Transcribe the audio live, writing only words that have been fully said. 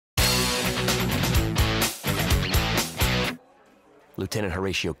Lieutenant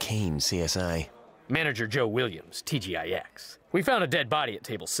Horatio Kane, CSI. Manager Joe Williams, TGIX. We found a dead body at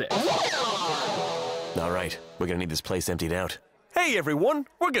table 6. All right, we're gonna need this place emptied out. Hey everyone,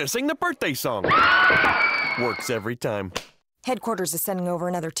 we're gonna sing the birthday song. Works every time. Headquarters is sending over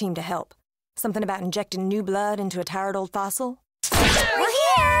another team to help. Something about injecting new blood into a tired old fossil? We're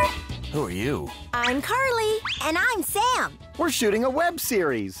here! Who are you? I'm Carly. And I'm Sam. We're shooting a web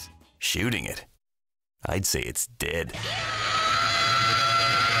series. Shooting it? I'd say it's dead.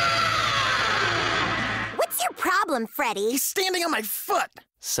 What's your problem, Freddy? He's standing on my foot.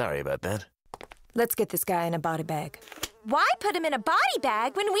 Sorry about that. Let's get this guy in a body bag. Why put him in a body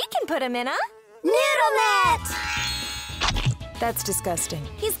bag when we can put him in a... Noodle net! That's disgusting.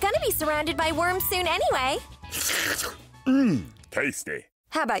 He's gonna be surrounded by worms soon anyway. Tasty.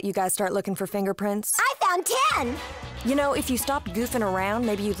 How about you guys start looking for fingerprints? I found 10! You know, if you stopped goofing around,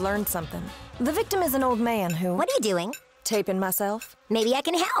 maybe you'd learn something. The victim is an old man who... What are you doing? Taping myself. Maybe I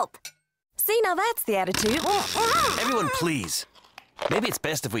can help. See, now that's the attitude. Everyone, please. Maybe it's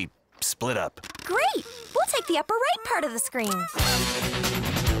best if we split up. Great! We'll take the upper right part of the screen.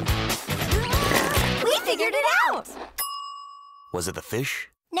 We figured it out! Was it the fish?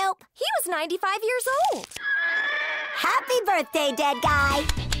 Nope. He was 95 years old. Happy birthday, dead guy!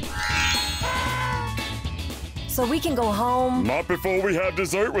 So we can go home. Not before we have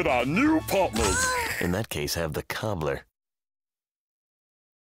dessert with our new partners. In that case, have the cobbler.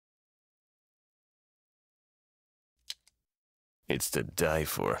 It's to die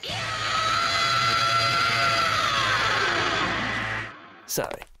for.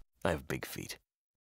 Sorry, I have big feet.